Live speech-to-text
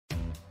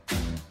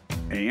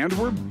And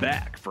we're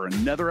back for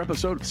another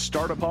episode of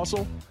Startup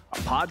Hustle, a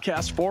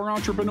podcast for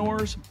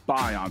entrepreneurs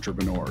by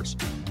entrepreneurs.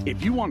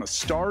 If you want to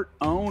start,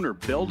 own, or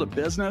build a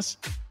business,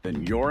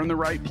 then you're in the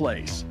right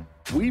place.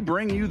 We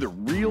bring you the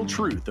real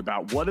truth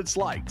about what it's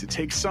like to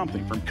take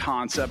something from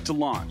concept to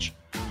launch.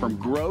 From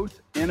growth,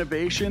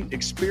 innovation,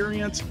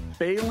 experience,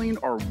 failing,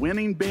 or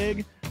winning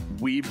big,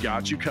 we've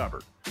got you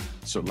covered.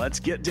 So let's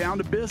get down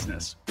to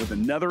business with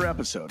another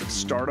episode of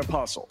Startup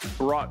Hustle,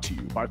 brought to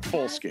you by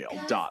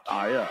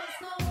Fullscale.io.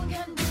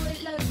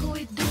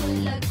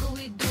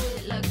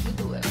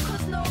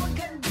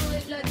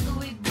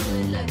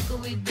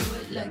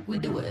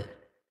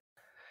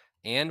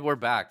 And we're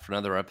back for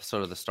another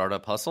episode of the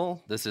Startup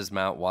Hustle. This is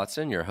Matt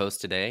Watson, your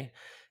host today.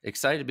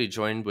 Excited to be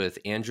joined with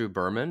Andrew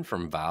Berman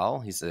from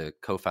Val. He's the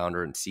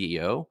co-founder and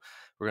CEO.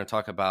 We're going to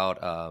talk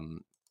about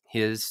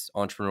his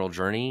entrepreneurial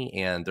journey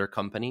and their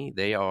company.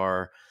 They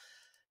are,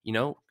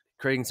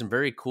 creating some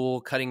very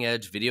cool cutting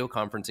edge video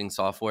conferencing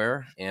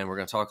software. And we're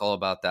going to talk all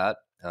about that.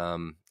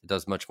 It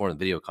does much more than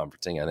video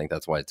conferencing. I think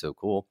that's why it's so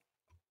cool.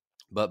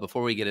 But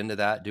before we get into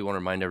that, I do want to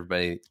remind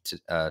everybody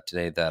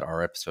today that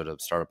our episode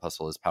of Startup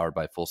Hustle is powered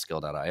by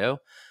Fullscale.io.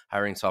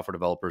 Hiring software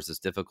developers is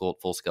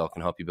difficult. Fullscale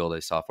can help you build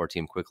a software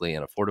team quickly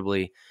and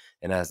affordably,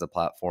 and has the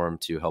platform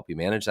to help you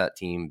manage that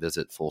team.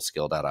 Visit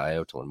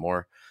Fullscale.io to learn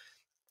more.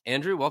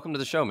 Andrew, welcome to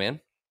the show,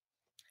 man.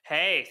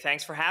 Hey,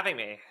 thanks for having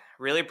me.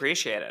 Really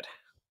appreciate it.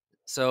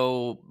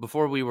 So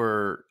before we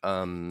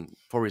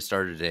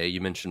started today,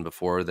 you mentioned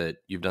before that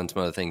you've done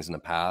some other things in the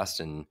past,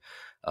 and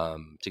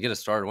to get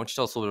us started, why don't you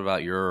tell us a little bit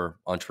about your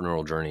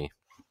entrepreneurial journey?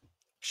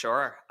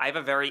 Sure. I have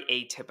a very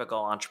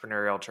atypical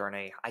entrepreneurial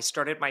journey. I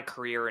started my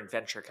career in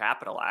venture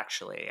capital,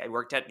 actually. I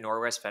worked at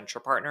Norwest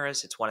Venture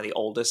Partners. It's one of the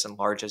oldest and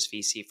largest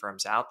VC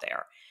firms out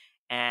there.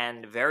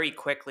 And very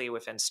quickly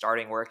within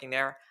starting working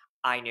there,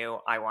 I knew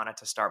I wanted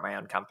to start my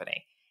own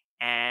company.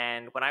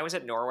 And when I was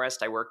at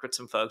Norwest, I worked with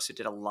some folks who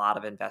did a lot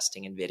of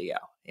investing in video,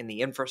 in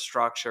the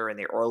infrastructure, in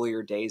the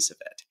earlier days of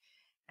it.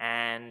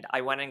 And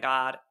I went and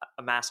got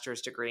a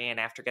master's degree. And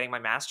after getting my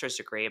master's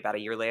degree, about a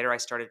year later, I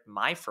started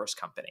my first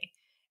company.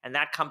 And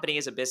that company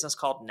is a business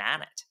called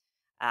Nanit.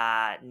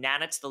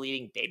 Nanit's the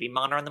leading baby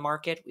monitor on the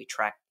market. We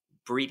track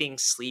breathing,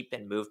 sleep,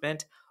 and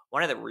movement.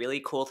 One of the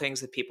really cool things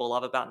that people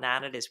love about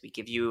Nanit is we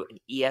give you an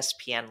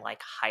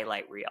ESPN-like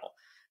highlight reel.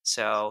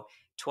 So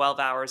 12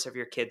 hours of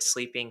your kids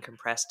sleeping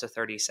compressed to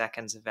 30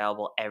 seconds,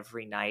 available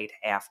every night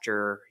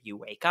after you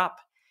wake up.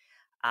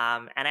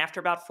 And after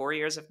about 4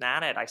 years of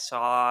Nanit, I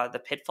saw the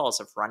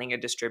pitfalls of running a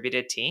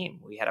distributed team.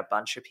 We had a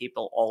bunch of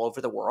people all over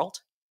the world.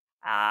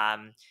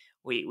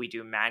 We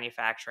do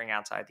manufacturing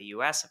outside the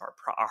U.S. of our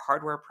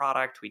hardware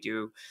product. We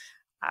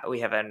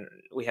have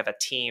a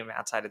team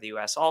outside of the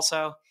U.S.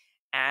 also,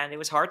 and it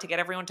was hard to get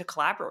everyone to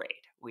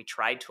collaborate. We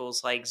tried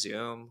tools like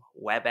Zoom,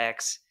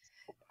 WebEx,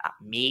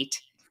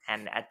 Meet,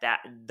 and at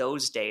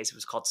those days it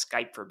was called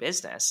Skype for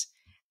Business.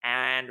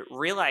 And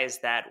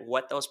realized that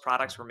what those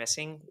products were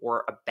missing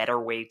were a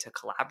better way to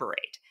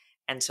collaborate.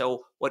 And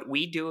so what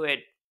we do at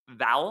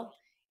Vowel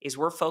is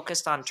we're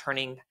focused on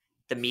turning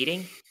the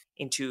meeting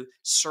into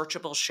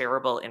searchable,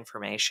 shareable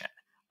information.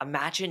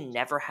 Imagine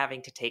never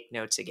having to take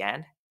notes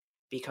again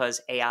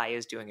because AI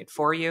is doing it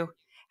for you.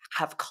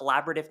 Have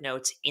collaborative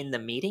notes in the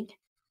meeting.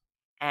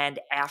 And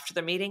after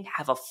the meeting,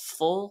 have a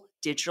full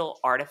digital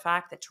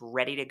artifact that's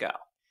ready to go.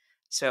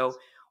 So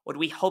what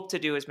we hope to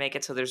do is make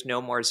it so there's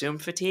no more Zoom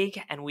fatigue.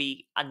 And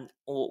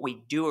what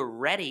we do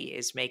already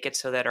is make it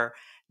so that our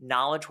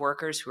knowledge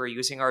workers who are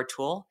using our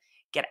tool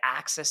get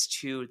access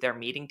to their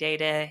meeting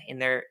data in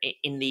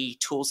the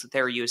tools that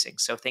they're using.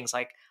 So things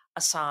like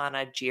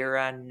Asana,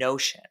 Jira,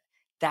 Notion.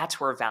 That's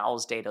where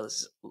Val's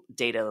datas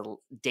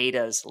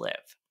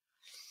live.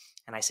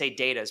 And I say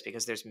datas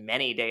because there's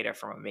many data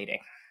from a meeting.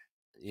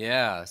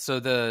 Yeah. So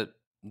the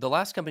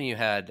last company you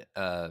had,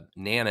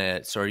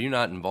 Nanit, so are you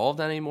not involved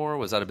anymore?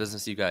 Was that a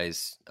business you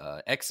guys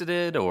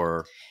exited,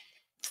 or?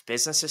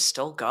 Business is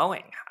still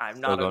going.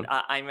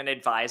 I'm an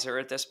advisor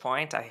at this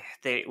point.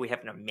 We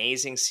have an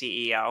amazing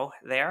CEO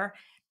there,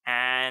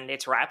 and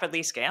it's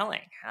rapidly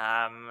scaling.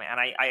 And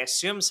I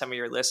assume some of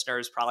your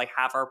listeners probably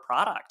have our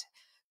product.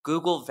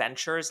 Google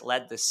Ventures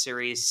led the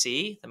Series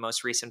C, the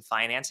most recent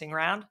financing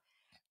round,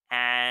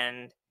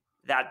 and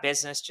that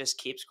business just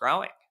keeps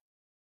growing.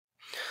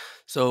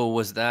 So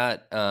was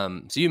that, so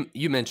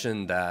you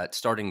mentioned that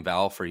starting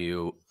Val for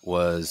you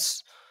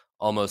was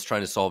almost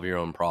trying to solve your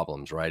own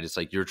problems, right? It's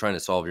like you're trying to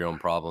solve your own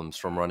problems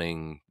from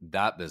running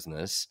that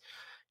business.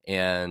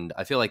 And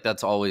I feel like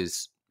that's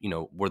always,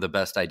 where the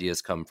best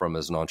ideas come from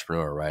as an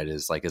entrepreneur, right?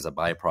 Is like as a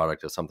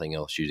byproduct of something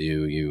else you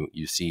do,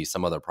 you see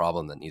some other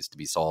problem that needs to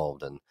be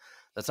solved. And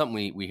that's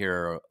something we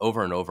hear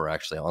over and over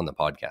actually on the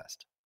podcast.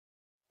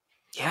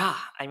 Yeah,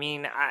 I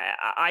mean,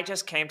 I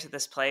just came to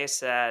this place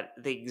that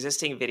the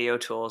existing video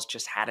tools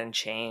just hadn't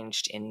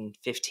changed in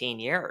 15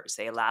 years.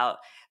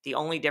 The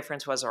only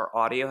difference was our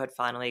audio had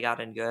finally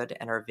gotten good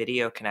and our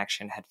video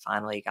connection had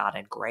finally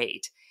gotten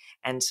great.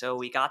 And so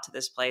we got to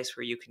this place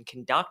where you can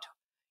conduct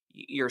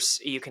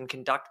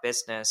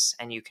business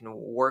and you can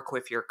work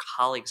with your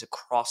colleagues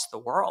across the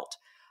world.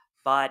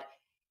 But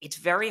it's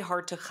very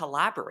hard to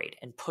collaborate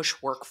and push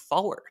work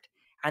forward.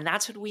 And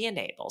that's what we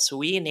enable. So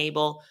we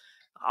enable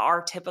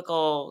our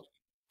typical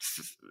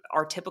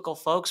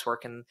folks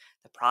work in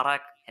the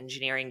product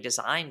engineering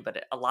design,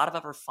 but a lot of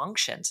other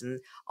functions. And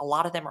a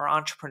lot of them are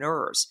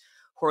entrepreneurs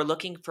who are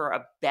looking for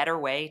a better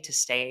way to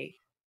stay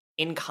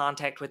in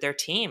contact with their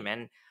team.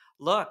 And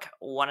look,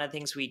 one of the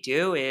things we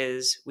do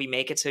is we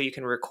make it so you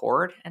can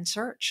record and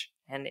search.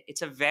 And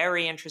it's a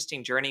very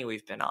interesting journey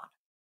we've been on.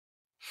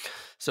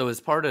 So as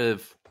part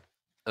of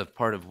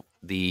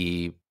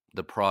the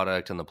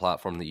product and the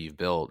platform that you've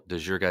built,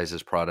 does your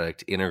guys'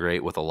 product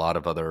integrate with a lot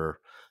of other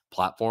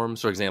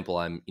platforms? For example,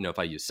 if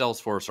I use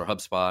Salesforce or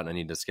HubSpot and I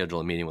need to schedule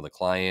a meeting with a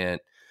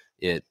client,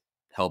 it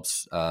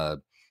helps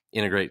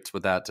integrate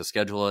with that to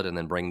schedule it and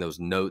then bring those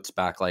notes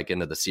back like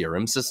into the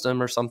CRM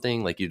system or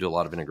something. Like you do a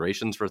lot of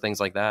integrations for things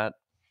like that.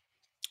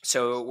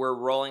 So we're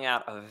rolling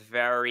out a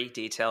very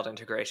detailed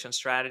integration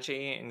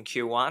strategy in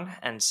Q1.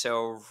 And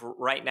so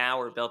right now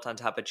we're built on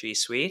top of G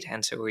Suite.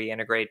 And so we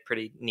integrate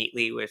pretty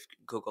neatly with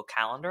Google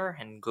Calendar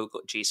and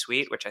Google G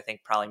Suite, which I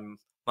think probably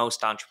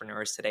most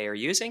entrepreneurs today are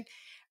using.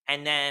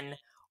 And then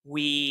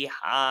we're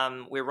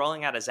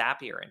rolling out a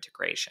Zapier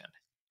integration.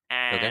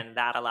 And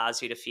that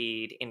allows you to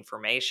feed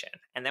information.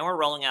 And then we're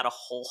rolling out a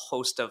whole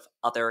host of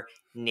other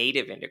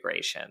native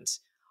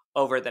integrations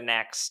over the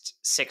next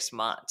 6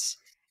 months.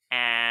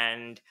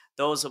 And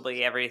those will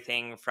be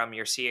everything from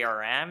your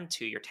CRM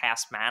to your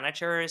task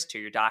managers to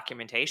your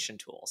documentation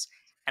tools.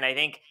 And I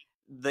think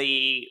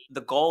the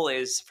goal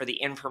is for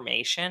the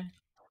information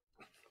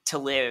to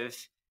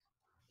live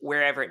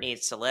wherever it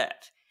needs to live.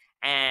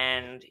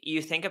 And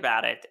you think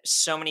about it,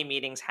 so many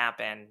meetings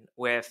happen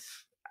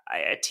with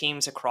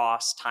teams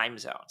across time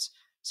zones.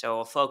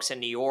 So folks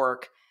in New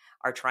York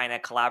are trying to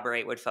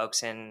collaborate with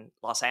folks in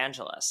Los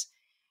Angeles.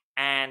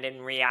 And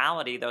in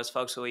reality, those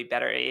folks will be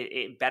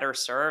better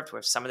served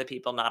with some of the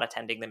people not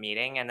attending the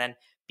meeting and then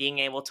being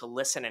able to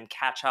listen and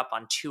catch up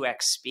on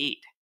 2x speed.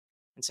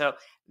 And so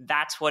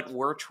that's what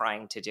we're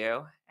trying to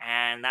do.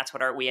 And that's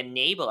what we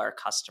enable our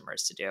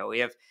customers to do. We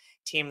have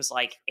teams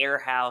like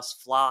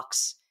AirHouse,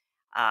 Flux,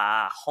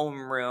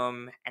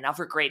 Homeroom, and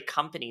other great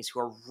companies who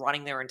are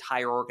running their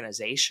entire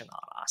organization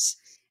on us.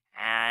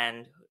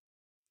 And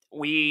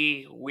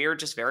we're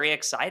just very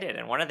excited.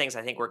 And one of the things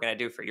I think we're going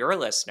to do for your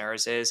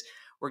listeners is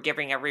we're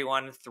giving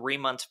everyone 3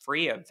 months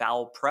free of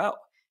Vowel Pro.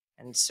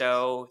 And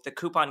so the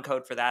coupon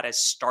code for that is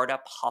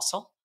Startup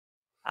Hustle.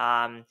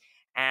 And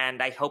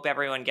I hope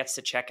everyone gets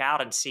to check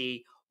out and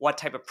see what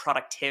type of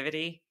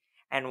productivity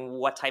and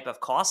what type of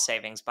cost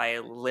savings by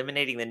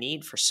eliminating the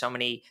need for so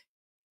many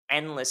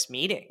endless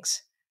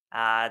meetings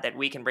that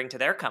we can bring to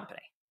their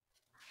company.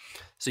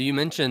 So you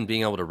mentioned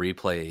being able to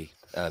replay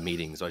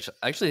meetings, which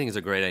I actually think is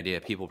a great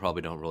idea. People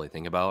probably don't really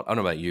think about. I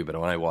don't know about you, but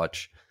when I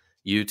watch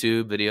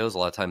YouTube videos, a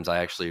lot of times I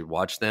actually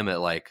watch them at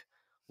like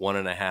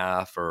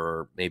 1.5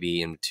 or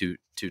maybe in two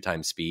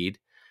times speed.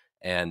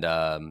 And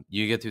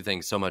you get through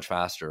things so much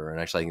faster. And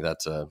actually I think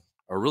that's a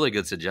really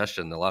good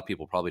suggestion that a lot of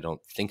people probably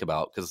don't think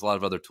about because a lot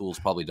of other tools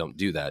probably don't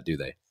do that, do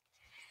they?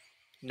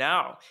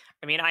 No.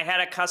 I mean, I had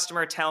a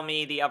customer tell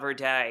me the other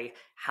day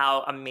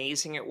how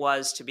amazing it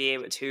was to be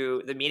able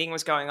to, the meeting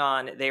was going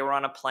on, they were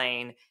on a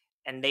plane,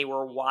 and they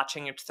were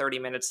watching it 30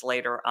 minutes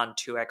later on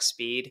 2x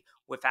speed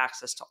with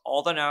access to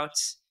all the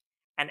notes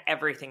and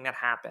everything that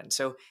happened.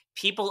 So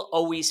people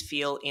always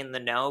feel in the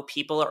know.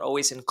 People are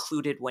always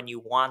included when you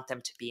want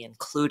them to be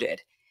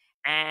included.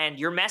 And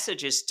your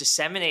message is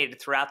disseminated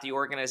throughout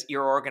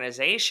your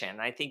organization.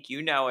 I think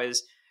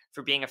as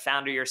for being a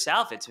founder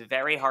yourself, it's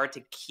very hard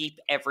to keep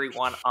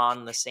everyone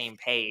on the same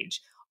page,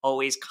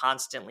 always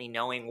constantly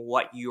knowing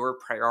what your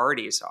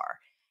priorities are.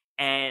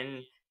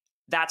 And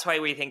that's why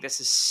we think this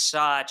is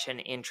such an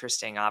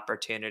interesting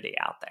opportunity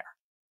out there.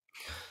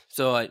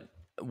 So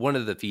one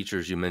of the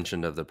features you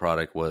mentioned of the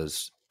product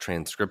was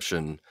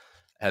transcription.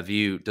 Do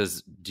you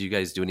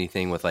guys do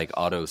anything with like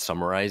auto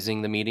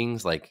summarizing the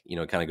meetings? Like,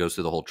 it kind of goes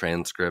through the whole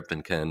transcript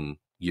and can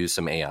use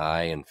some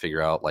AI and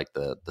figure out like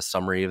the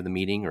summary of the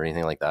meeting or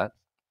anything like that?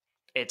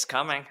 It's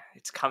coming.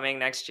 It's coming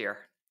next year.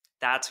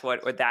 That's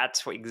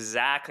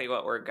exactly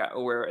what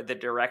we're the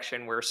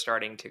direction we're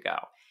starting to go.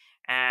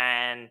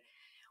 And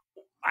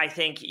I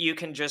think you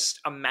can just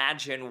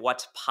imagine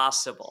what's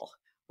possible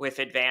with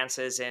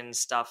advances in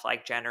stuff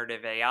like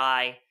generative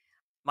AI.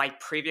 My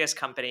previous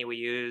company, we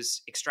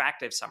use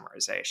extractive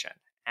summarization,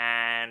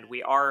 and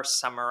we are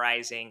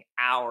summarizing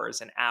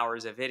hours and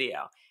hours of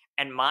video.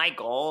 And my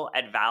goal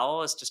at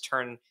Vowel is to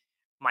turn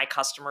my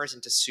customers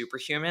into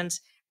superhumans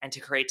and to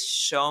create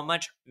so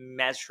much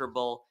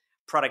measurable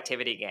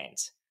productivity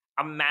gains.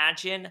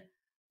 Imagine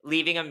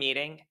leaving a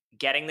meeting,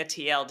 getting the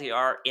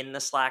TLDR in the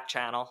Slack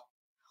channel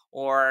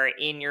or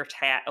in your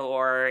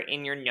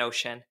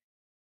Notion,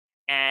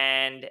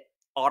 and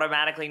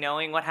automatically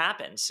knowing what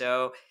happened.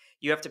 So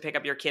you have to pick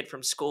up your kid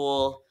from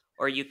school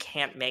or you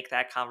can't make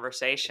that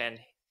conversation.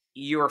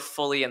 You are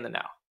fully in the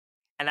know.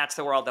 And that's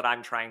the world that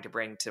I'm trying to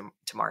bring to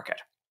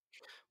market.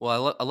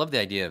 Well, I love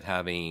the idea of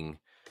having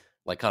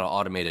like kind of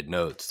automated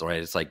notes,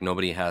 right? It's like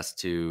nobody has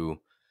to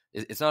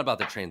it's not about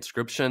the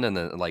transcription and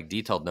the like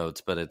detailed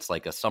notes, but it's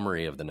like a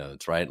summary of the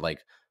notes, right?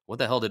 Like, what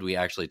the hell did we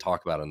actually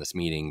talk about in this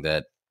meeting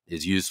that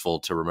is useful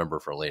to remember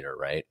for later,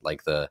 right?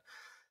 Like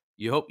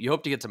you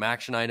hope to get some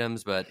action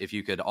items, but if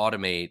you could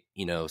automate,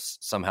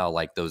 somehow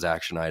like those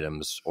action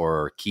items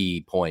or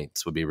key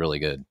points would be really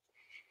good.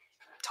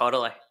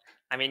 Totally.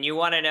 I mean, you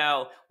want to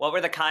know what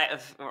were the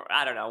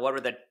what were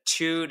the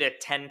 2 to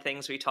 10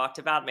 things we talked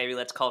about? Maybe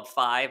let's call it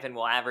 5 and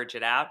we'll average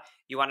it out.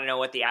 You want to know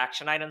what the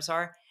action items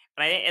are.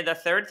 And I think the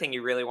third thing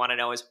you really want to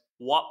know is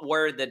what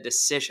were the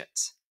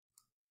decisions?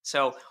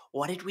 So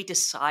what did we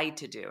decide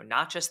to do?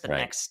 Not just the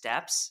next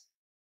steps,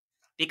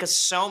 because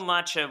so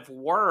much of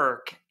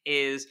work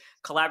is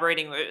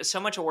collaborating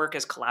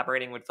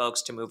with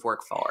folks to move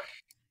work forward.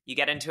 You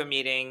get into a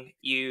meeting,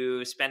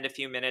 you spend a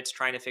few minutes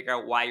trying to figure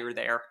out why you're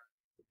there.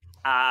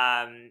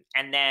 And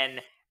then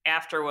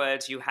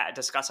afterwards, you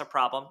discuss a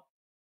problem,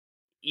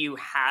 you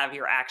have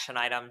your action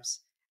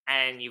items,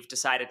 and you've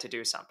decided to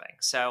do something.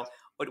 So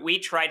what we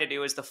try to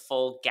do is the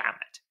full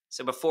gamut.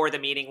 So before the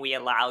meeting, we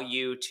allow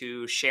you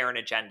to share an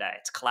agenda.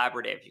 It's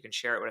collaborative. You can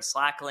share it with a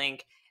Slack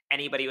link.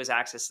 Anybody who has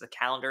access to the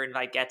calendar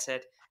invite gets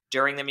it.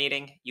 During the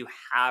meeting, you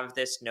have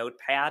this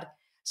notepad.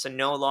 So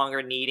no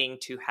longer needing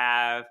to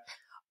have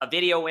a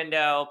video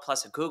window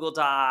plus a Google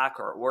Doc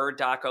or a Word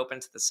doc open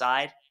to the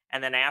side.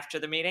 And then after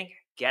the meeting,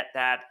 get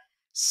that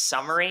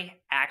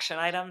summary action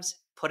items,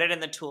 put it in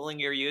the tooling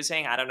you're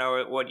using. I don't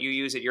know what you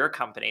use at your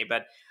company,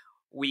 but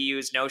we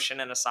use Notion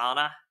and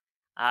Asana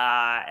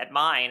at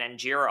mine, and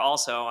Jira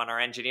also on our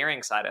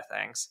engineering side of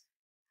things.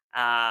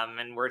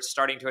 And we're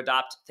starting to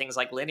adopt things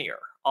like Linear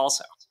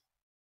also.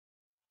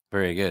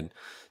 Very good.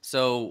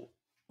 So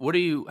how do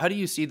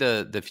you see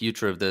the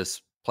future of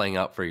this playing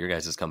out for your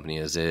guys' company?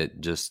 Is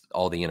it just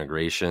all the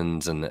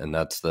integrations and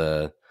that's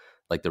the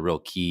real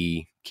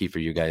key for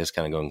you guys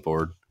kind of going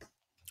forward?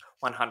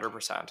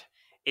 100%.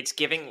 It's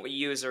giving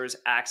users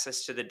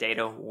access to the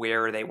data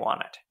where they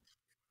want it.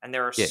 And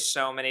there are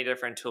so many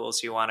different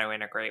tools you want to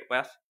integrate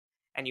with,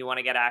 and you want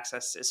to get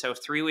access to. So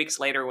 3 weeks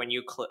later, when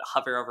you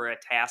hover over a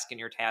task in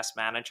your task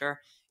manager,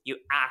 you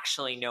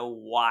actually know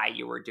why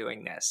you were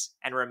doing this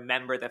and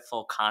remember the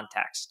full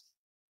context.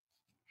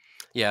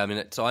 Yeah, I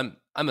mean, so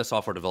I'm a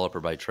software developer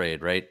by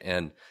trade, right?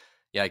 And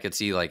yeah, I could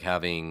see like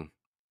having,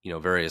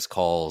 various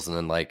calls, and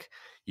then like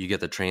you get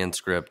the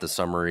transcript, the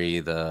summary,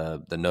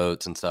 the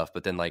notes and stuff,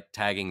 but then like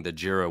tagging the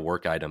Jira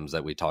work items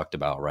that we talked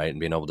about, right? And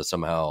being able to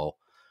somehow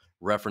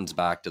reference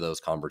back to those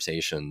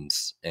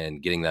conversations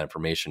and getting that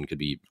information could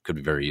be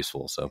very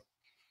useful. So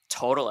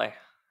totally.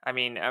 I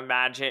mean,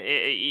 imagine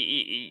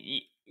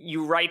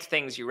you write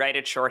things, you write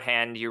it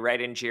shorthand, you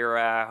write in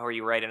Jira or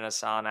you write in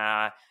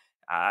Asana,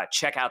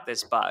 check out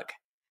this bug.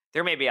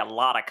 There may be a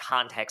lot of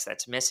context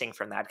that's missing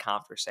from that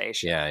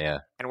conversation. Yeah.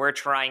 And we're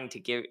going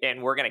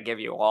to give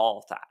you all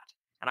of that.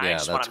 And I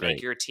just want to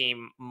make your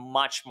team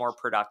much more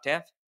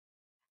productive.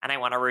 And I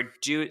want to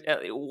reduce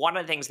one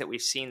of the things that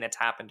we've seen that's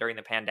happened during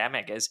the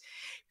pandemic is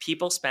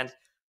people spend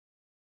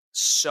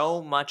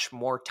so much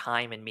more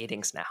time in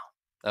meetings now.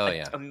 Oh,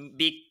 yeah.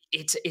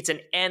 It's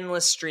an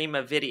endless stream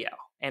of video.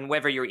 And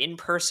whether you're in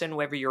person,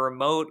 whether you're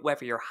remote,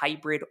 whether you're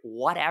hybrid,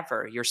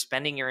 whatever, you're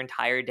spending your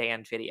entire day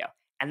on video.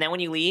 And then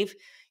when you leave,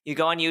 you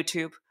go on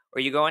YouTube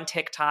or you go on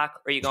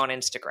TikTok or you go on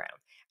Instagram.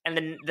 And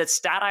then the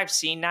stat I've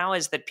seen now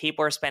is that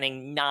people are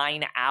spending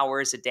 9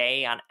 hours a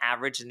day on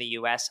average in the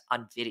US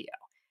on video.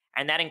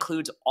 And that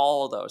includes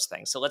all of those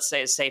things. So let's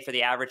say for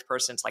the average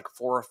person, it's like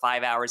 4 or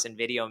 5 hours in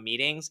video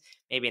meetings,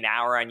 maybe an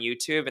hour on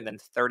YouTube, and then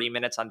 30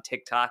 minutes on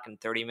TikTok and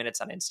 30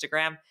 minutes on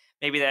Instagram.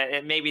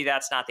 Maybe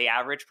that's not the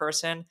average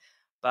person,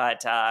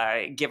 but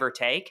give or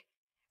take.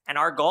 And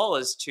our goal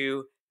is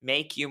to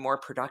make you more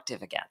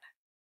productive again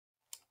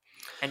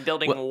and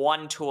building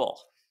one tool.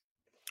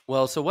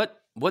 Well, so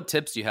what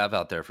tips do you have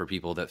out there for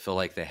people that feel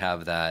like they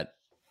have that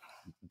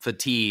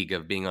fatigue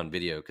of being on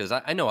video? Because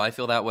I know I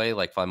feel that way.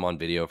 Like if I'm on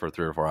video for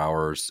 3 or 4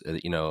 hours,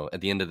 at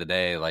the end of the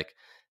day,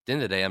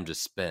 I'm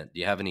just spent. Do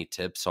you have any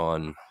tips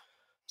on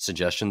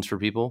suggestions for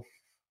people?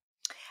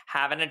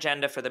 Have an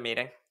agenda for the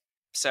meeting.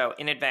 So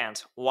in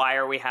advance, why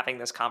are we having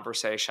this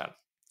conversation?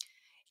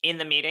 In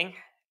the meeting,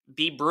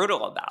 be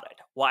brutal about it.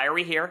 Why are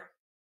we here?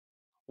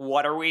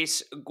 What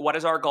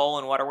is our goal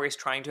and what are we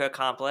trying to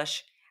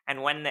accomplish? And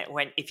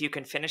if you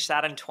can finish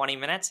that in 20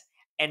 minutes,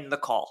 end the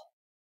call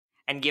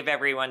and give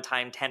everyone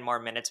time 10 more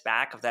minutes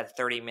back of that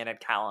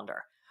 30-minute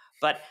calendar.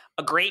 But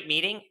a great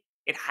meeting,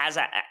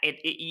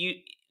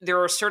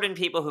 there are certain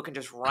people who can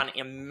just run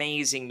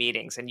amazing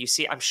meetings, and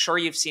I'm sure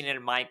you've seen it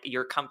in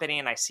your company,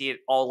 and I see it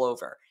all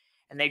over.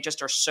 And they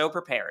just are so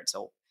prepared.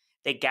 So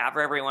they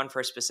gather everyone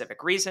for a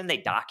specific reason. They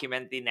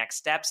document the next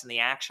steps and the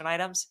action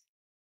items,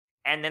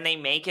 and then they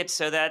make it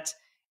so that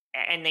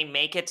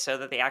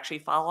they actually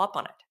follow up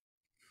on it.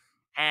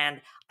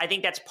 And I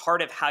think that's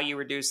part of how you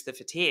reduce the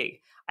fatigue.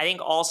 I think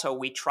also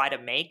we try to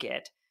make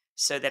it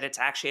so that it's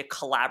actually a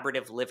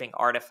collaborative living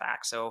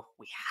artifact. So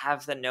we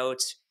have the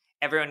notes.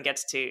 Everyone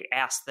gets to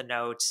ask the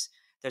notes.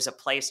 There's a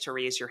place to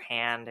raise your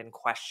hand and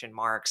question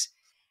marks.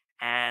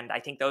 And I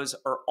think those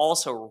are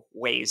also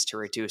ways to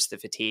reduce the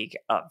fatigue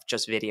of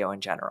just video in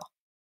general.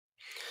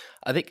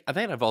 I think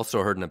I've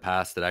also heard in the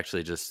past that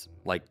actually just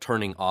like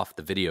turning off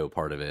the video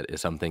part of it is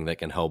something that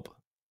can help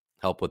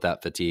with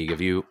that fatigue.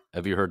 Have you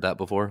heard that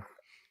before?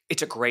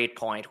 It's a great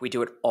point. We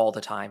do it all the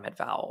time at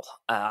Vowel.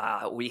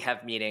 We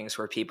have meetings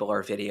where people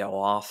are video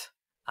off.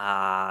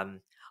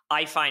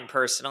 I find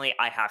personally,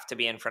 I have to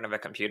be in front of a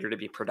computer to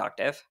be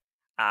productive.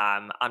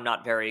 I'm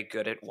not very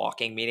good at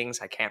walking meetings.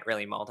 I can't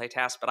really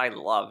multitask, but I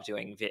love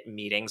doing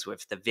meetings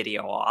with the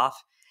video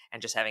off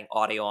and just having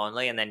audio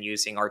only, and then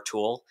using our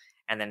tool,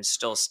 and then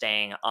still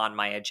staying on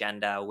my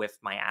agenda with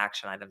my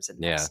action items and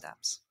next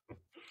steps.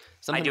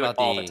 I do it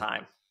all the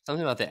time.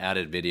 Something about the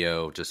added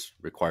video just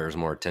requires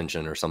more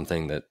attention, or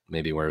something that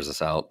maybe wears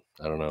us out.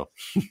 I don't know.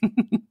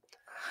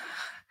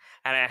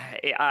 And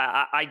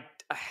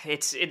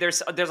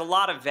there's a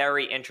lot of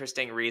very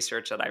interesting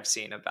research that I've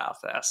seen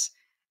about this,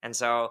 and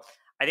so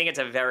I think it's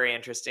a very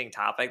interesting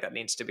topic that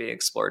needs to be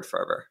explored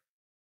further.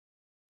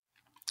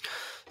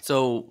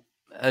 So,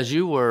 as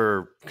you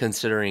were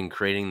considering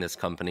creating this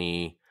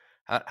company,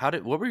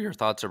 what were your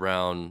thoughts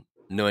around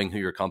knowing who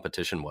your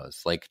competition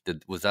was? Like,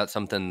 was that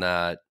something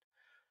that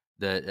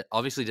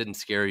obviously didn't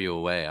scare you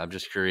away? I'm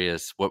just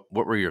curious, what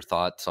were your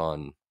thoughts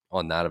on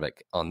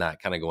that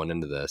kind of going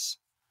into this?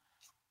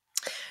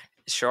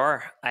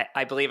 Sure.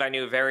 I believe I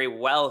knew very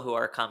well who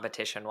our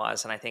competition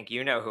was, and I think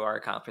you know who our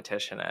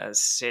competition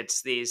is.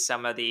 It's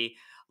some of the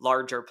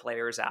larger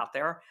players out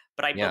there.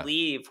 But I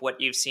believe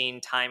what you've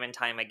seen time and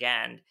time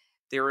again,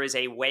 there is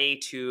a way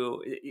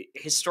to,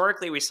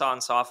 historically we saw in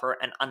software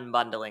an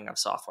unbundling of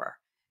software.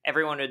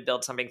 Everyone would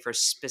build something for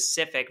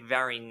specific,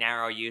 very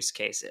narrow use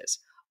cases.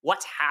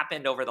 What's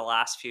happened over the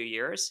last few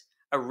years?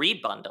 A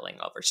rebundling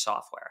over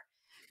software.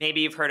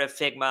 Maybe you've heard of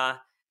Figma,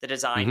 the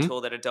design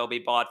tool that Adobe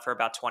bought for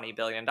about $20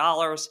 billion.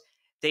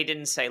 They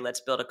didn't say, let's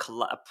build a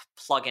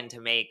plugin to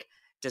make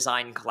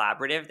design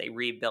collaborative. They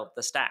rebuilt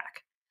the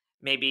stack.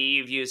 Maybe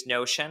you've used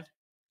Notion,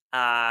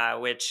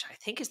 which I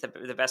think is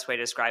the best way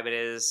to describe it,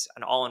 is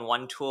an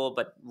all-in-one tool,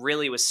 but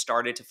really was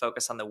started to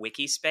focus on the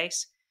wiki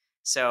space.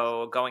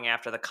 So going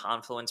after the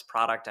Confluence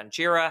product on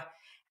Jira.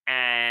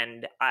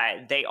 And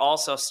they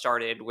also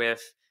started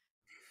with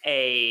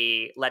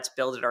let's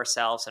build it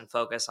ourselves and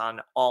focus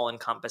on all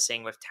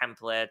encompassing with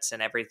templates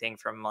and everything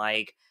from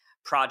like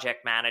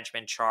project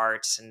management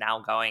charts, and now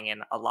going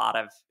in a lot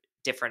of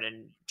different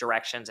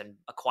directions and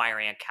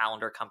acquiring a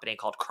calendar company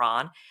called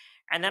Cron.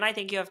 And then I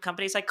think you have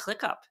companies like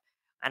ClickUp.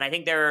 And I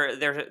think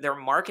their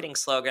marketing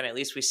slogan, at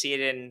least we see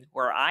it in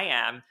where I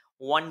am,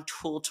 one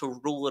tool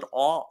to rule it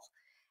all.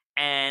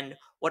 And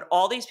what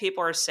all these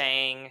people are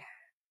saying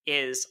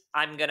is,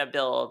 I'm going to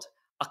build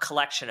a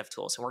collection of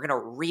tools and we're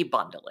going to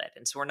rebundle it.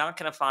 And so we're not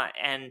going to find,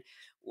 and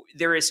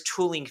there is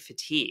tooling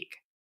fatigue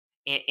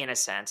in a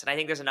sense. And I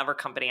think there's another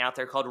company out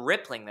there called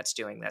Rippling that's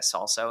doing this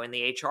also in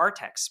the HR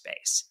tech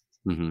space.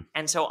 Mm-hmm.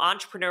 And so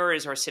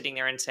entrepreneurs are sitting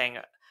there and saying,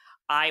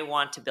 I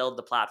want to build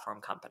the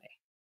platform company.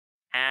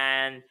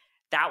 And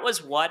that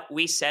was what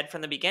we said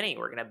from the beginning.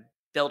 We're going to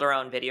build our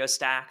own video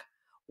stack.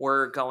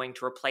 We're going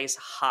to replace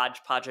a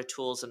hodgepodge of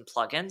tools and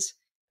plugins.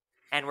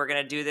 And we're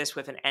going to do this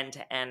with an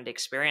end-to-end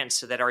experience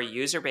so that our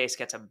user base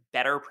gets a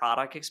better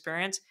product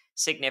experience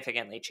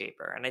significantly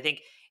cheaper. And I think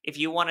if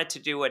you wanted to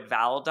do what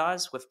Vowel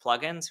does with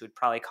plugins, it would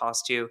probably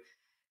cost you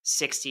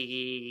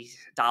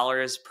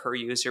 $60 per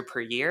user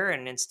per year.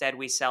 And instead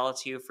we sell it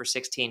to you for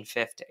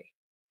 $16.50.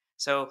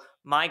 So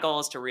my goal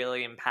is to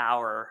really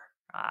empower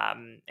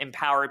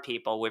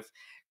people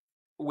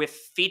with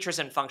features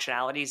and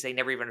functionalities they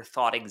never even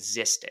thought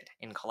existed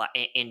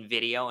in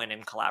video and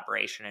in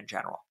collaboration in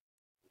general.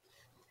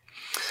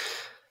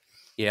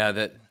 Yeah,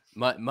 that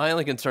my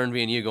only concern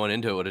being you going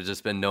into it would have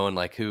just been knowing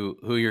like who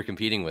you're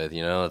competing with.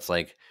 You know, it's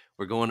like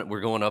we're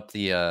going up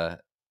the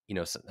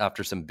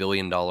after some $1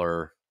 billion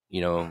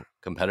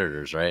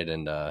competitors, right?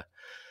 And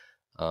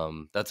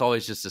that's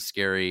always just a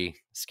scary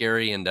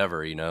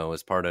endeavor. You know,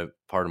 as part of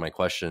my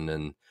question.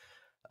 And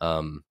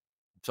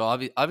so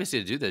obviously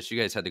to do this,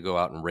 you guys had to go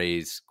out and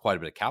raise quite a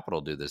bit of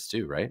capital to do this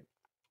too, right?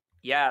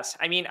 Yes.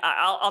 I mean,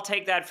 I'll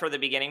take that for the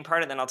beginning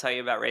part, and then I'll tell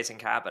you about raising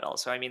capital.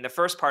 So, I mean, the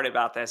first part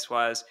about this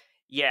was,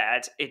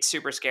 it's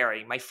super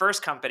scary. My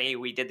first company,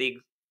 we're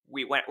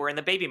in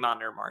the baby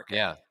monitor market.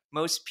 Yeah.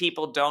 Most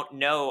people don't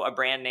know a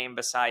brand name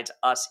besides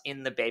us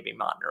in the baby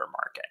monitor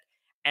market.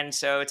 And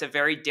so it's a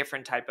very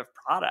different type of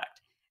product.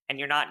 And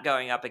you're not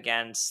going up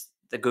against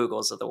the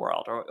Googles of the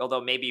world,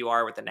 although maybe you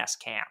are with the Nest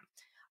Cam.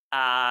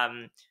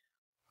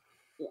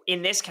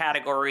 In this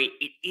category,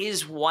 it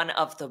is one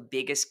of the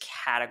biggest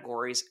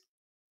categories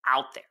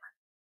out there.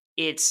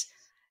 It's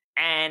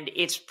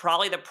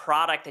probably the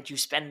product that you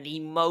spend the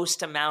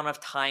most amount of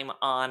time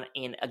on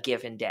in a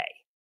given day.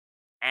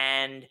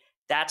 And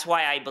that's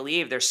why I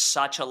believe there's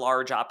such a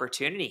large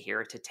opportunity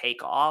here to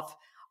take off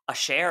a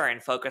share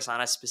and focus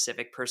on a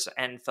specific person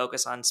and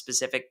focus on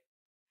specific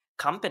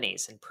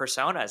companies and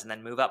personas, and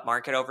then move up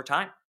market over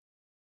time.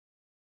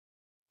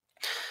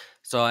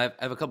 So I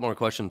have a couple more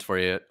questions for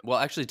you. Well,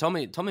 actually, tell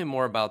me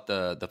more about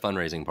the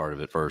fundraising part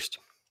of it first.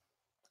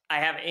 I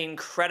have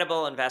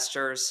incredible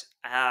investors.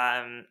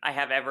 I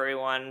have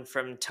everyone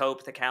from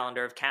Tope, the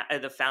founder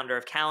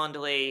of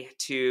Calendly,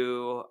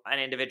 to an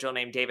individual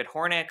named David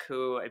Hornick,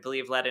 who I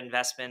believe led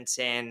investments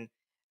in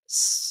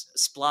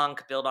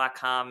Splunk,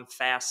 Bill.com,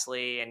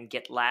 Fastly, and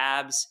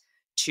GitLabs,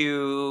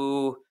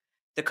 to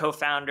the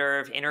co-founder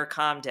of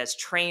Intercom, Des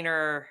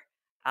Traynor,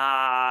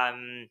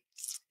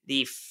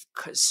 the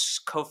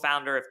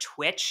co-founder of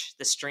Twitch,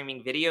 the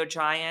streaming video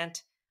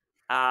giant,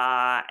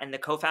 and the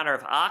co-founder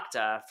of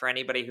Okta, for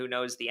anybody who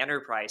knows the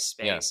enterprise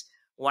space,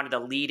 one of the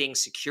leading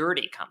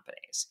security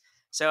companies.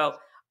 So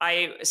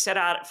I set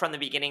out from the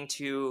beginning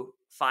to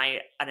find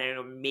an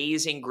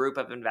amazing group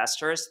of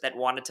investors that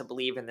wanted to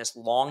believe in this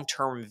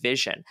long-term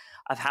vision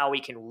of how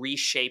we can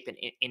reshape an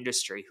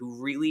industry,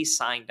 who really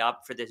signed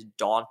up for this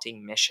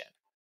daunting mission.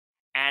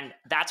 And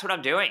that's what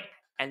I'm doing.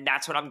 And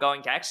that's what I'm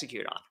going to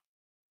execute on.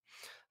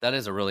 That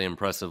is a really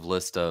impressive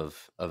list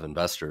of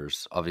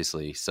investors,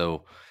 obviously.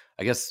 So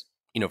I guess,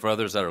 for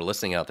others that are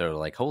listening out there,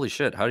 like, holy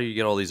shit, how do you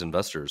get all these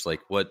investors?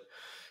 Like, what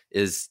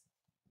is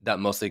that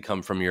mostly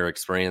come from your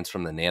experience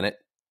from the Nanit,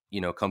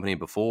 company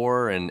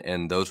before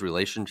and those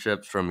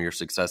relationships from your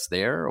success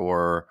there?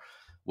 Or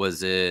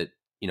was it,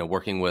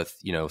 working with,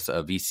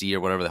 a VC or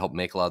whatever that helped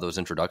make a lot of those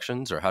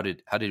introductions? Or how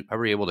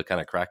were you able to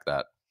kind of crack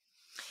that?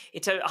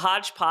 It's a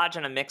hodgepodge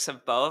and a mix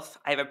of both.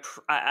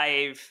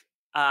 I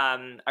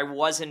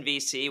was in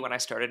VC when I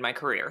started my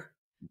career.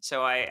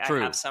 So I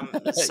have some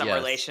yes.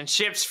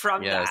 relationships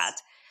from that.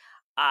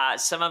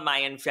 Some of my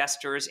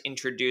investors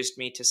introduced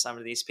me to some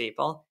of these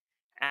people.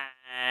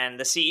 And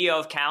the CEO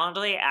of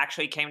Calendly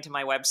actually came to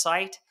my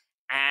website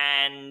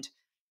and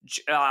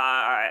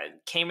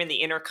came in the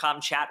Intercom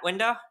chat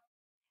window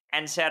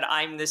and said,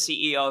 "I'm the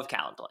CEO of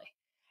Calendly.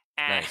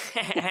 And,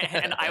 nice.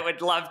 And I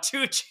would love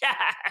to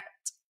chat."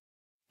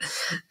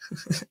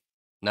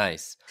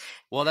 Nice.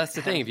 Well, that's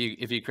the thing.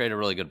 If you create a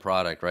really good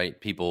product, right?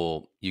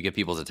 You get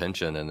people's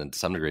attention, and to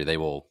some degree, they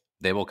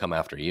will come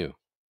after you.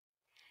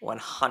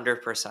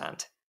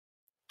 100%.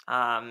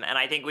 And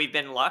I think we've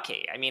been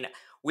lucky. I mean,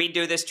 we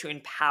do this to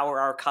empower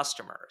our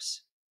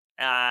customers.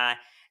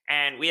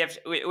 And we have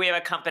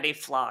a company,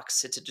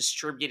 Flux. It's a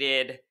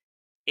distributed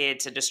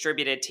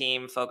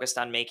team focused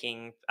on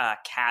making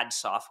CAD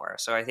software.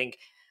 So I think,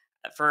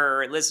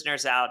 for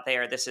listeners out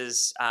there, this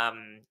is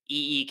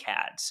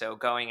EECAD, so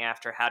going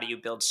after how do you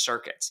build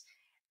circuits.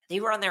 They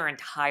run their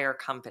entire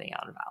company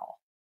on Vowel.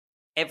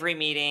 Every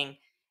meeting,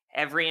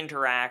 every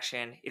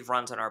interaction, it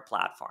runs on our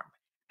platform.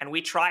 And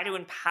we try to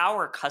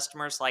empower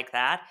customers like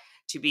that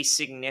to be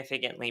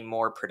significantly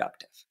more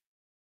productive.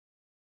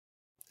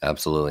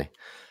 Absolutely.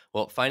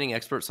 Well, finding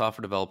expert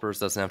software developers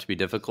doesn't have to be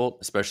difficult,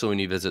 especially when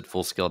you visit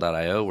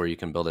Fullscale.io, where you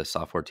can build a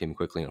software team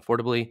quickly and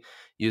affordably.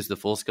 Use the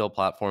Fullscale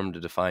platform to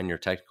define your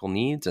technical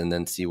needs and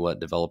then see what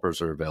developers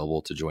are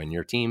available to join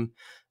your team.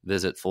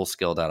 Visit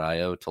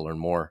Fullscale.io to learn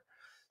more.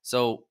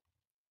 So,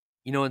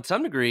 in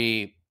some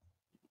degree,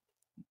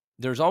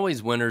 there's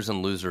always winners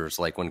and losers,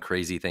 like when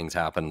crazy things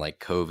happen, like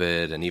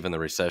COVID and even the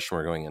recession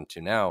we're going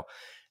into now.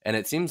 And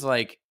it seems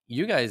like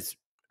you guys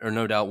are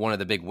no doubt one of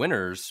the big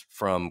winners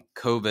from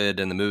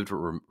COVID and the move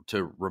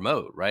to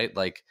remote, right?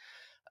 Like,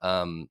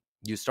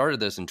 you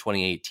started this in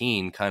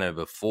 2018, kind of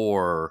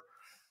before,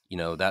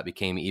 that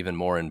became even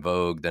more in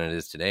vogue than it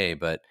is today.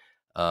 But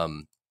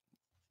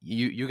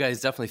you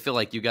guys definitely feel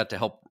like you got to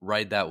help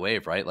ride that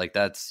wave, right? Like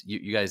that's,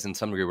 you guys in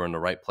some degree were in the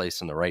right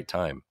place in the right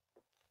time.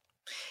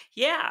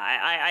 Yeah,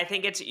 I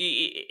think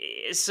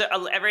it's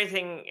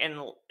everything,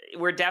 and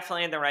we're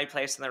definitely in the right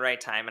place in the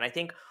right time. And I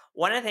think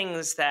one of the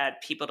things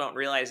that people don't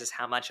realize is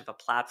how much of a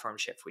platform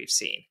shift we've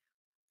seen.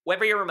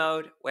 Whether you're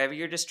remote, whether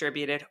you're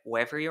distributed,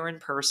 whether you're in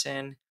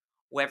person,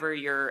 whether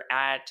you're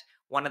at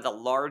one of the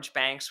large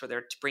banks where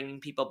they're bringing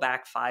people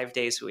back 5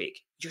 days a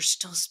week, you're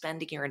still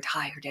spending your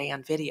entire day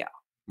on video.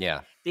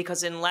 Yeah.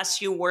 Because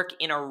unless you work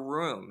in a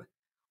room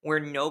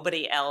where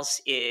nobody else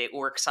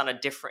works on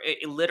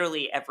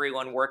literally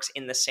everyone works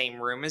in the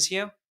same room as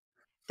you,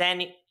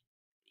 then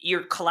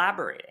you're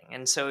collaborating.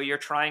 And so you're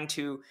trying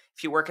to,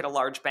 if you work at a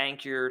large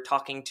bank, you're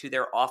talking to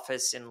their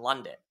office in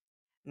London.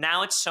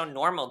 Now it's so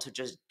normal to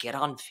just get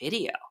on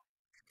video.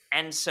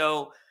 And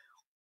so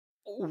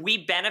we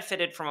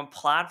benefited from a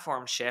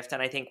platform shift.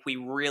 And I think we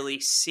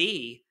really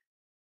see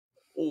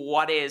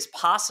what is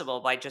possible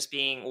by just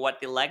being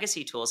what the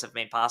legacy tools have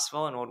made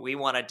possible and what we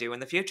want to do in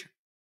the future.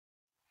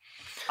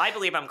 I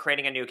believe I'm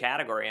creating a new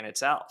category in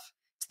itself.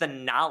 It's the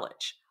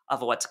knowledge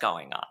of what's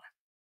going on.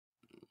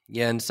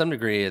 Yeah, in some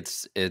degree,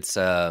 it's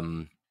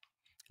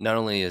not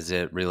only is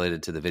it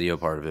related to the video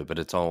part of it, but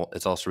it's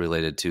also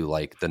related to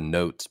like the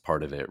notes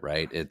part of it,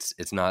 right?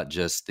 It's not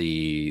just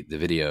the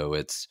video.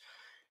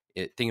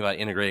 Think about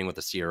integrating with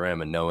the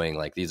CRM and knowing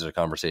like these are the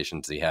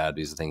conversations we had,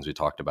 these are the things we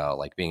talked about,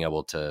 like being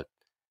able to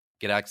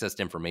get access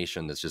to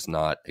information that's just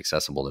not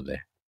accessible today.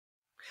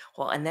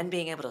 Well, and then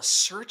being able to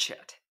search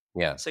it.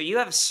 Yeah. So you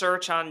have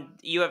search on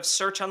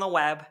the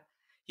web,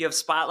 you have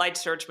Spotlight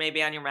search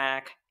maybe on your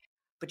Mac,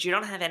 but you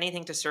don't have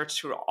anything to search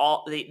through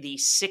all the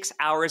 6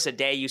 hours a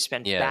day you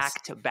spend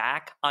back to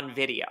back on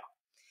video.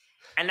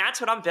 And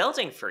that's what I'm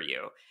building for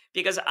you,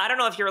 because I don't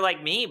know if you're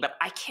like me, but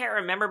I can't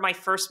remember my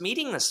first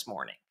meeting this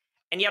morning.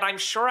 And yet I'm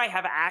sure I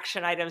have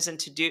action items and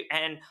to do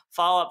and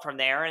follow up from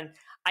there. And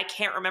I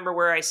can't remember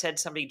where I said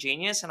somebody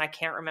genius, and I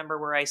can't remember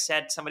where I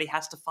said somebody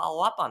has to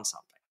follow up on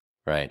something.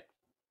 Right.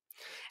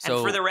 And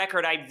So for the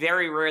record, I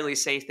very rarely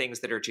say things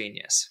that are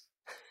genius.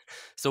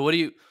 So what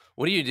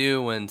do you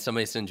do when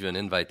somebody sends you an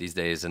invite these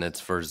days and it's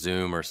for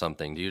Zoom or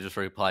something? Do you just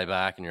reply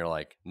back and you're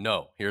like,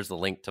 no, here's the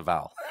link to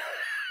Val?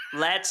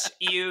 Let's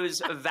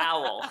use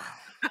Vowel.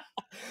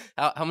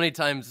 How many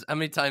times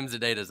a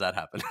day does that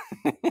happen?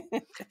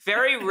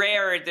 Very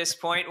rare at this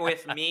point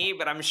with me,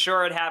 but I'm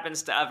sure it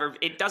happens to other.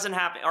 It doesn't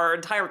happen. Our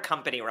entire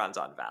company runs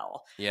on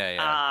Vowel.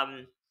 Yeah.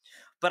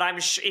 But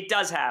I'm sure it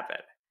does happen,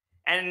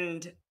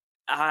 and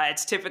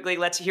it's typically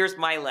here's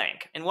my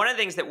link. And one of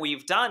the things that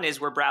we've done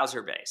is we're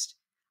browser based.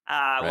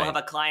 We'll have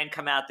a client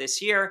come out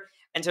this year,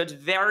 and so it's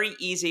very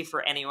easy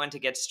for anyone to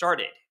get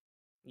started.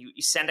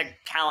 You send a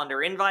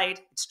calendar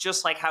invite. It's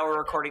just like how we're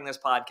recording this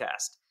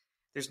podcast.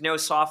 There's no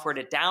software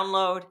to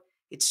download.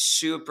 It's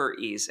super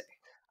easy.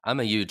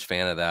 I'm a huge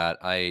fan of that.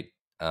 I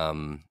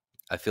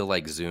feel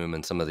like Zoom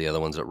and some of the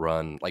other ones that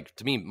run, like,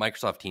 to me,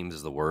 Microsoft Teams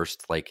is the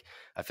worst. Like,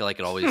 I feel like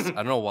it always, I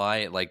don't know why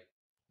it like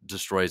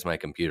destroys my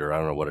computer. I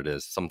don't know what it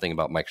is. Something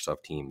about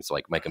Microsoft Teams,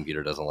 like my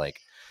computer doesn't like.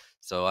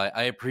 So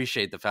I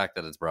appreciate the fact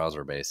that it's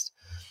browser based.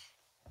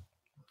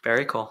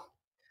 Very cool.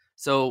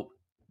 So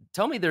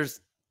tell me,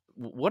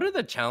 what are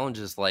the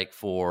challenges like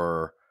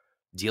for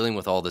dealing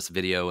with all this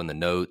video and the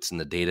notes and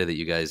the data that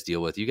you guys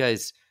deal with? You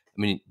guys,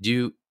 I mean,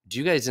 do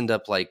you guys end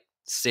up like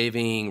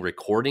saving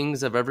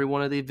recordings of every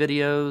one of these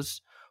videos,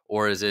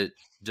 or is it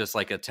just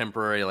like a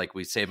temporary, like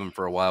we save them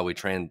for a while, we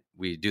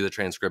do the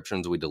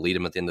transcriptions, we delete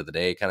them at the end of the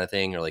day kind of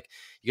thing? Or like,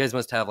 you guys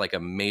must have like a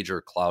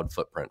major cloud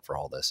footprint for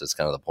all this. It's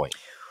kind of the point.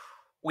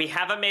 We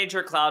have a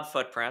major cloud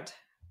footprint.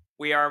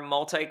 We are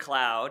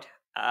multi-cloud.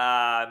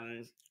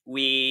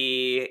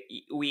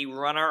 We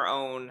run our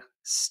own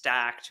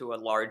stack to a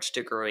large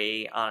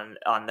degree on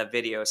the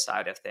video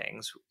side of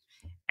things.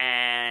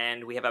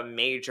 And we have a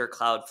major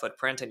cloud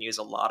footprint and use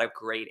a lot of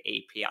great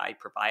API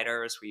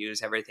providers. We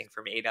use everything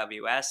from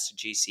AWS to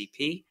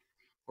GCP.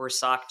 We're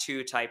SOC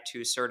 2 Type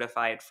 2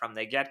 certified from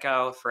the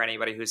get-go for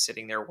anybody who's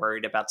sitting there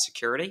worried about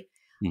security.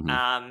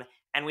 Mm-hmm.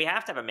 And we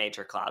have to have a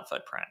major cloud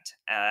footprint.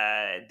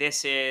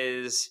 This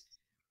is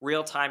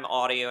real-time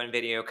audio and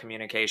video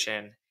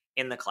communication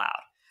in the cloud.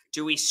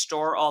 Do we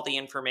store all the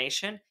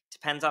information?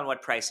 Depends on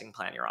what pricing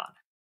plan you're on.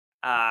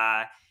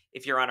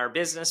 If you're on our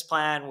business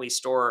plan, we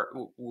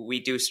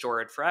do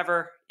store it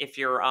forever. If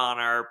you're on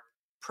our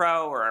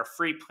pro or our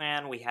free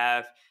plan, we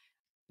have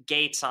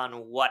gates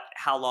on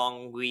how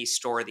long we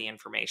store the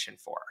information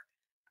for.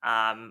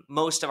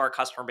 Most of our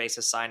customer base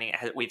is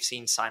we've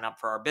seen sign up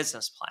for our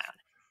business plan.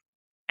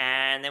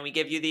 And then we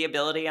give you the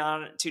ability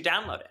to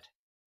download it.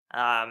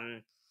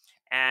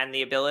 And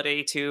the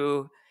ability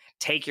to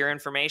take your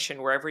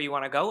information wherever you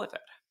want to go with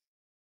it.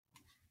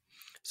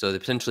 So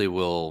potentially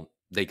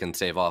they can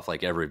save off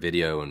like every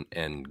video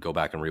and go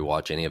back and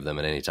rewatch any of them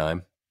at any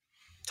time?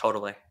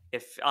 Totally.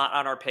 If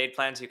on our paid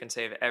plans, you can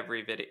save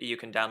every video. You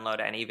can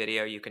download any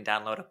video. You can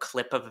download a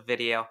clip of a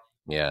video.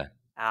 Yeah.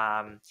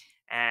 And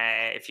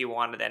if you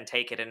want to then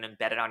take it and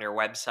embed it on your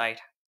website,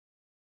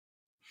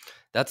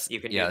 you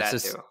can do that too.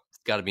 It's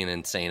got to be an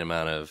insane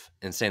amount of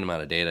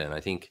data. And I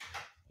think,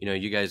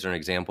 you guys are an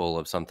example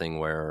of something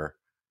where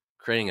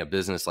creating a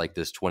business like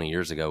this 20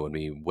 years ago would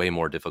be way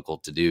more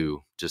difficult to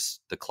do.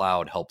 Just the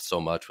cloud helps so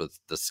much with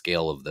the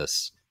scale of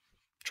this,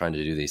 trying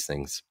to do these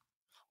things.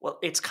 Well,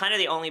 it's kind of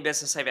the only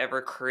business I've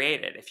ever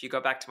created. If you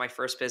go back to my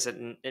first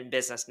business,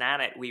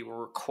 Nanit, we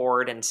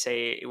record and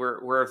say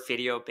we're a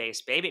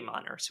video-based baby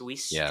monitor. So we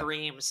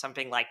stream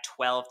something like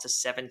 12 to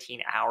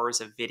 17 hours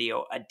of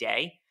video a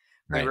day.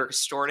 Right. We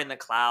restore it in the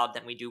cloud,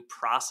 then we do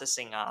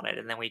processing on it,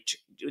 and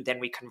then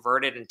we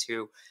convert it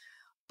into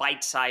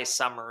bite-sized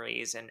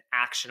summaries and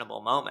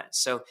actionable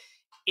moments. So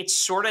it's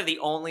sort of the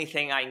only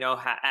thing I know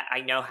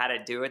how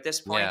to do at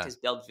this point is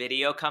build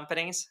video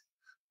companies.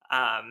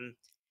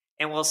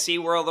 And we'll see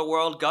where the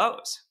world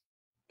goes.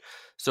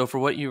 So for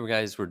what you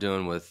guys were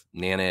doing with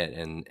Nanit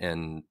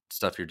and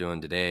stuff you're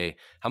doing today,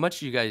 how much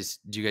do you guys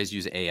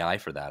use AI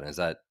for that? Is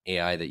that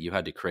AI that you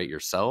had to create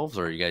yourselves,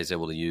 or are you guys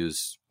able to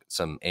use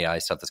some AI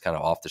stuff that's kind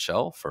of off the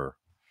shelf? Or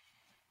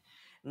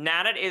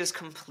Nanit is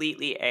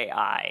completely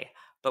AI,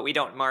 but we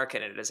don't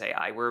market it as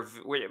AI.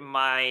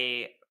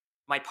 My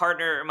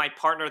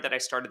partner that I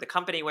started the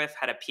company with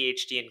had a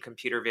PhD in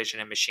computer vision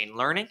and machine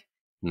learning.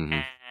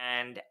 Mm-hmm.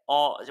 And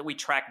we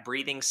track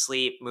breathing,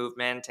 sleep,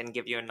 movement, and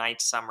give you a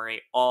night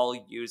summary, all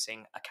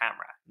using a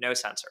camera, no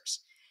sensors.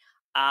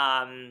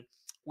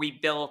 We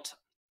built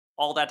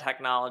all that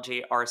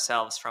technology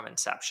ourselves from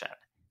inception.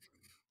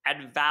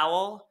 At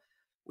Vowel,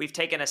 we've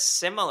taken a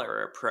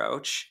similar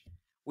approach.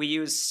 We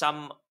use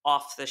some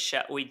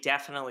off-the-shelf. We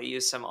definitely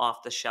use some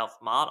off-the-shelf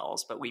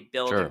models, but we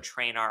build and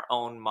train our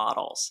own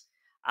models.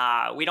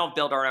 We don't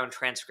build our own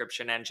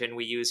transcription engine.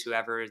 We use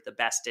whoever the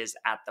best is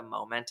at the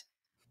moment.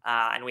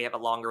 And we have a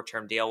longer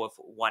term deal with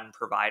one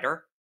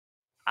provider.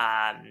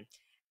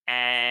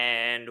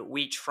 And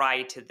we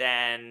try to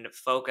then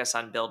focus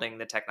on building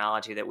the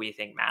technology that we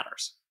think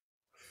matters.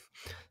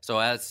 So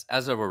as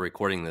we're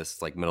recording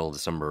this, like middle of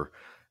December,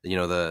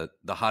 the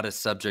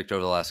hottest subject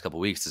over the last couple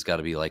of weeks has got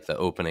to be like the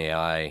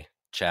OpenAI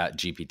chat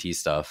GPT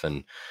stuff.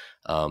 And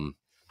I'm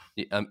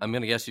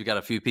going to guess you've got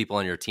a few people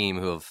on your team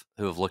who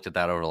have looked at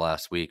that over the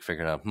last week,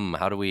 figuring out,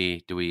 how do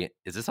we,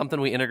 is this something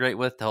we integrate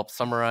with to help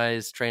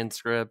summarize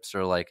transcripts,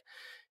 or like,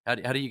 how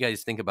do you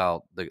guys think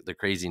about the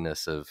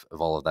craziness of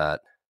all of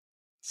that?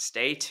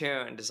 Stay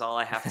tuned is all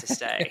I have to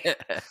say.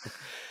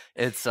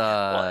 It's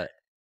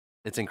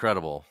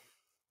incredible.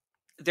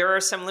 There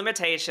are some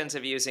limitations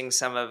of using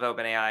some of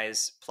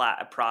OpenAI's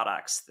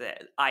products,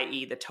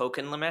 i.e. the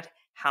token limit,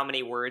 how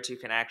many words you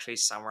can actually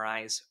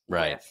summarize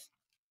with.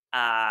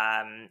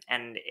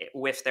 And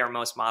with their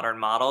most modern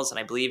models, and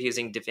I believe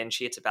using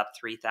DaVinci, it's about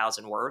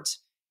 3,000 words,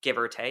 give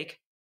or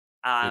take.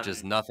 Which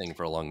is nothing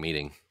for a long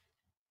meeting.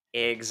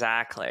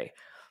 Exactly.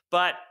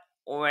 But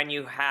when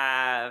you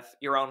have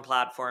your own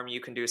platform, you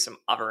can do some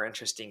other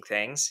interesting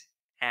things,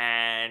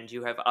 and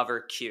you have other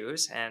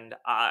cues, and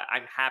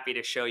I'm happy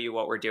to show you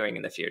what we're doing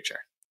in the future.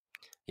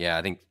 Yeah,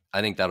 I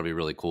think that'll be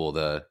really cool.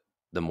 The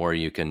more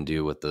you can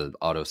do with the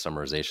auto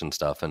summarization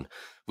stuff. And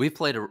we've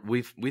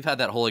had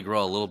that holy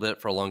grail a little bit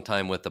for a long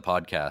time with the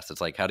podcast.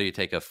 It's like, how do you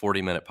take a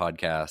 40-minute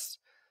podcast,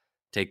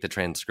 take the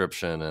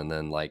transcription, and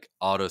then like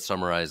auto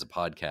summarize a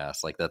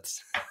podcast? Like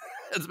that's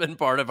it's been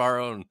part of our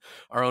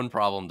own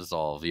problem to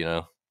solve,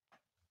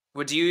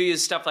 Would you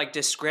use stuff like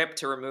Descript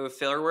to remove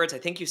filler words? I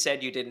think you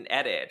said you didn't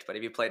edit, but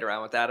have you played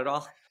around with that at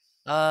all?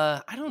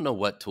 I don't know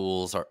what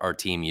tools our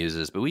team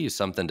uses, but we use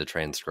something to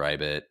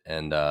transcribe it,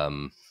 and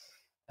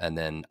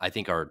then I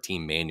think our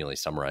team manually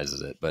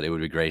summarizes it, but it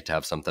would be great to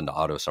have something to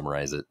auto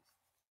summarize it.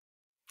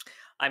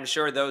 I'm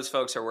sure those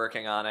folks are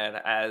working on it,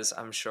 as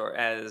I'm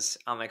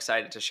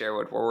excited to share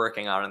what we're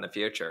working on in the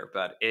future.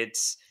 But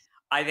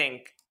I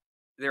think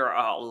there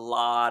are a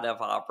lot of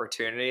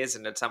opportunities,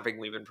 and it's something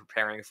we've been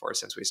preparing for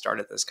since we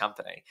started this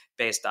company,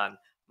 based on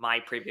my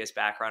previous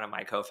background and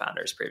my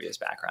co-founders' previous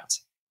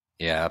backgrounds.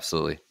 Yeah,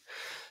 absolutely.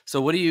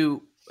 So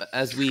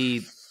as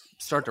we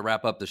start to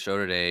wrap up the show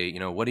today,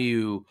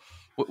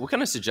 what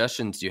kind of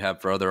suggestions do you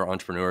have for other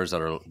entrepreneurs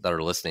that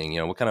are listening?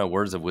 What kind of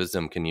words of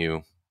wisdom can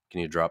you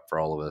drop for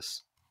all of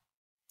us?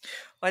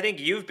 Well, I think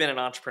you've been an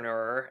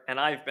entrepreneur and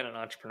I've been an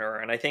entrepreneur,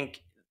 and I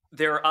think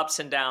there are ups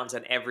and downs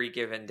on every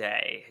given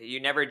day. You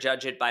never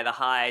judge it by the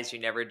highs. You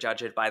never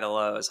judge it by the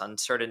lows. On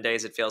certain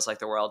days, it feels like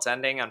the world's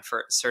ending. On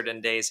certain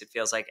days, it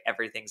feels like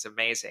everything's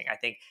amazing. I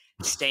think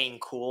staying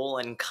cool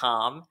and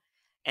calm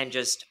and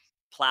just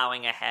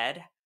plowing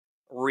ahead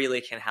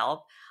really can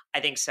help.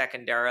 I think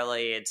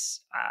secondarily, it's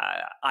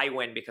I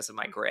win because of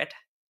my grit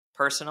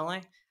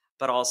personally,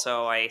 but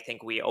also I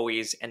think we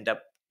always end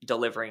up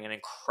delivering an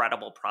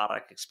incredible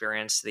product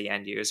experience to the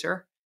end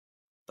user.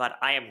 But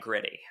I am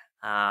gritty.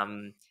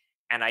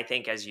 And I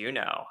think, as you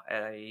know,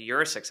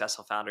 you're a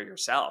successful founder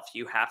yourself.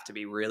 You have to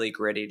be really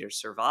gritty to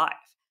survive.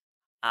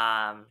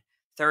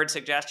 Third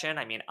suggestion,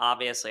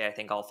 obviously, I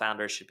think all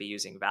founders should be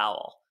using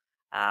Vowel.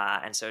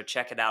 And so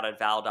check it out at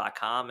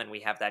vowel.com. And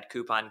we have that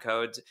coupon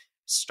code,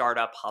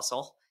 Startup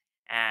Hustle.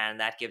 And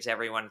that gives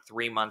everyone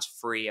 3 months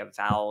free of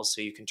Vowel, so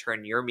you can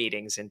turn your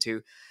meetings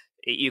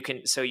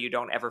so you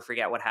don't ever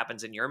forget what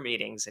happens in your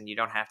meetings, and you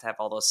don't have to have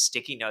all those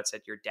sticky notes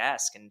at your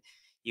desk, and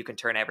you can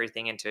turn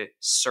everything into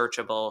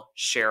searchable,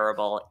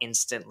 shareable,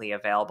 instantly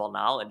available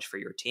knowledge for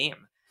your team.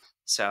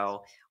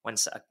 So when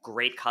a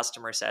great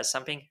customer says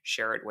something,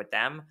 share it with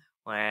them.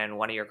 When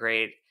one of your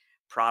great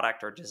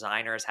product or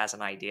designers has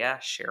an idea,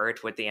 share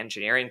it with the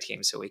engineering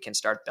team so we can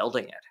start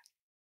building it.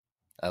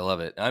 I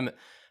love it.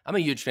 I'm a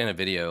huge fan of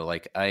video.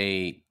 Like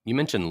you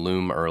mentioned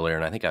Loom earlier,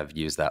 and I think I've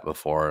used that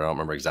before. I don't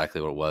remember exactly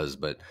what it was,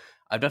 but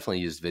I've definitely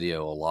used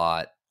video a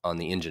lot on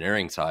the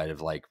engineering side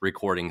of like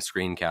recording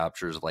screen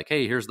captures of like,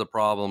 hey, here's the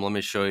problem. Let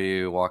me show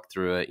you, walk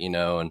through it,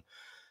 and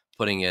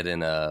putting it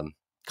in a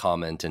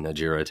comment in a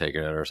Jira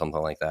ticket or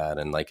something like that.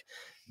 And like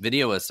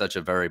video is such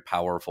a very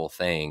powerful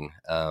thing.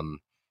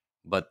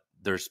 But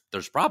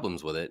there's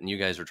problems with it, and you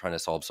guys are trying to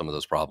solve some of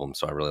those problems.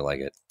 So I really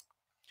like it.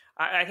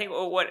 I think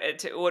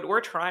what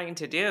we're trying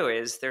to do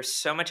is there's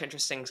so much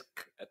interesting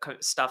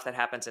stuff that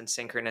happens in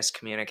synchronous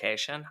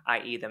communication,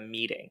 i.e. the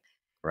meeting.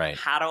 Right.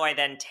 How do I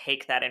then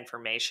take that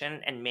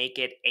information and make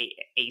it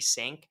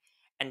async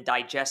and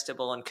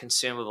digestible and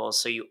consumable,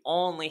 so you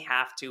only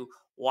have to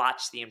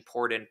watch the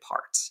important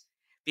parts?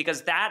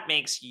 Because that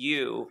makes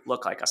you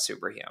look like a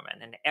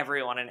superhuman, and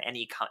everyone in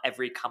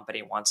every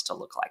company wants to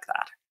look like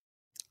that.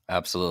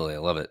 Absolutely. I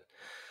love it.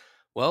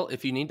 Well,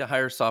 if you need to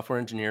hire software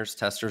engineers,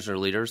 testers, or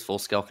leaders,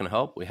 Fullscale can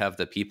help. We have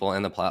the people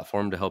and the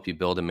platform to help you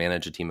build and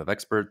manage a team of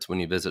experts. When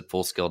you visit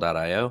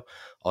fullscale.io,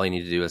 all you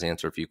need to do is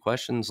answer a few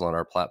questions, let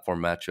our platform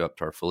match you up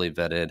to our fully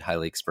vetted,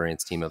 highly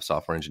experienced team of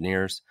software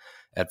engineers.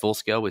 At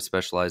Fullscale, we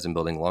specialize in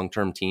building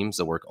long-term teams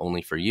that work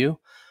only for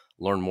you.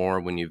 Learn more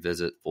when you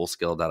visit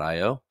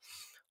fullscale.io.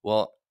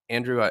 Well,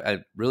 Andrew, I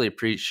really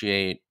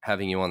appreciate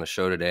having you on the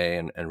show today,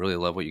 and really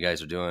love what you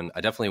guys are doing.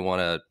 I definitely want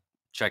to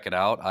check it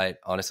out. I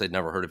honestly had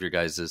never heard of your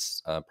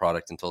guys'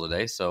 product until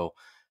today. So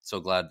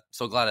glad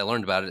I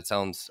learned about it. It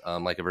sounds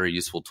like a very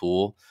useful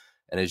tool.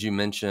 And as you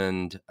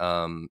mentioned,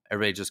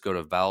 everybody just go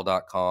to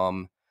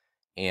val.com,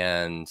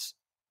 and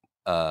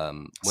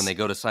when they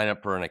go to sign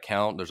up for an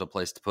account, there's a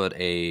place to put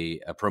a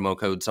promo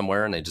code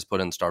somewhere, and they just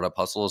put in Startup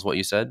Hustle is what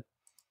you said?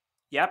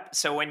 Yep.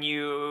 So when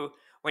you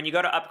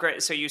go to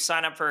upgrade, so you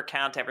sign up for an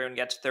account, everyone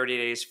gets 30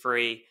 days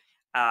free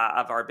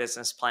of our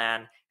business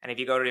plan. And if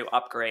you go to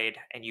upgrade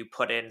and you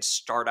put in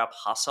Startup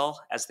Hustle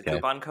as the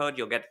coupon code,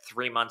 you'll get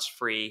 3 months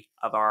free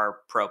of our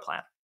pro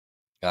plan.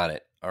 Got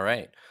it. All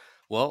right.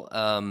 Well,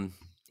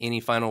 any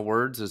final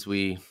words as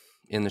we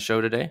end the show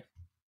today?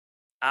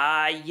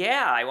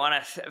 I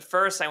want to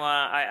first.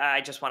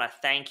 I just want to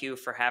thank you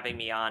for having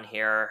me on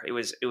here. It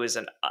was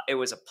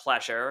a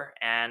pleasure,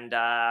 and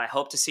I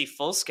hope to see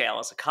Full Scale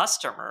as a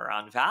customer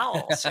on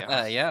Val soon.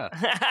 Yeah,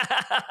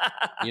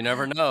 you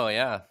never know.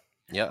 Yeah,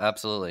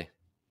 absolutely.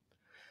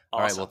 Awesome.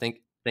 All right. Well,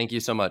 thank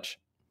you so much.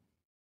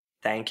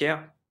 Thank you.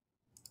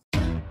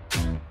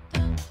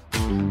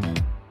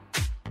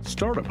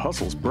 Startup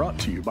Hustle's brought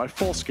to you by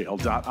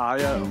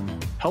Fullscale.io,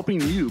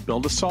 helping you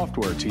build a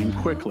software team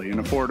quickly and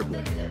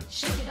affordably.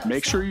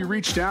 Make sure you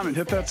reach down and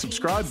hit that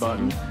subscribe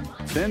button,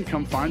 then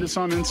come find us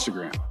on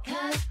Instagram.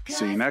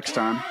 See you next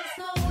time.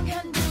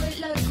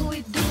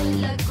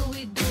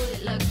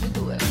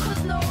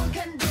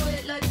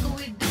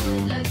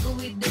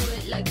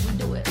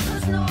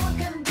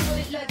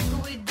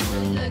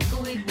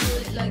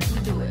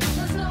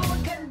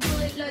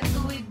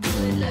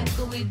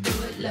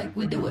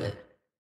 We do it.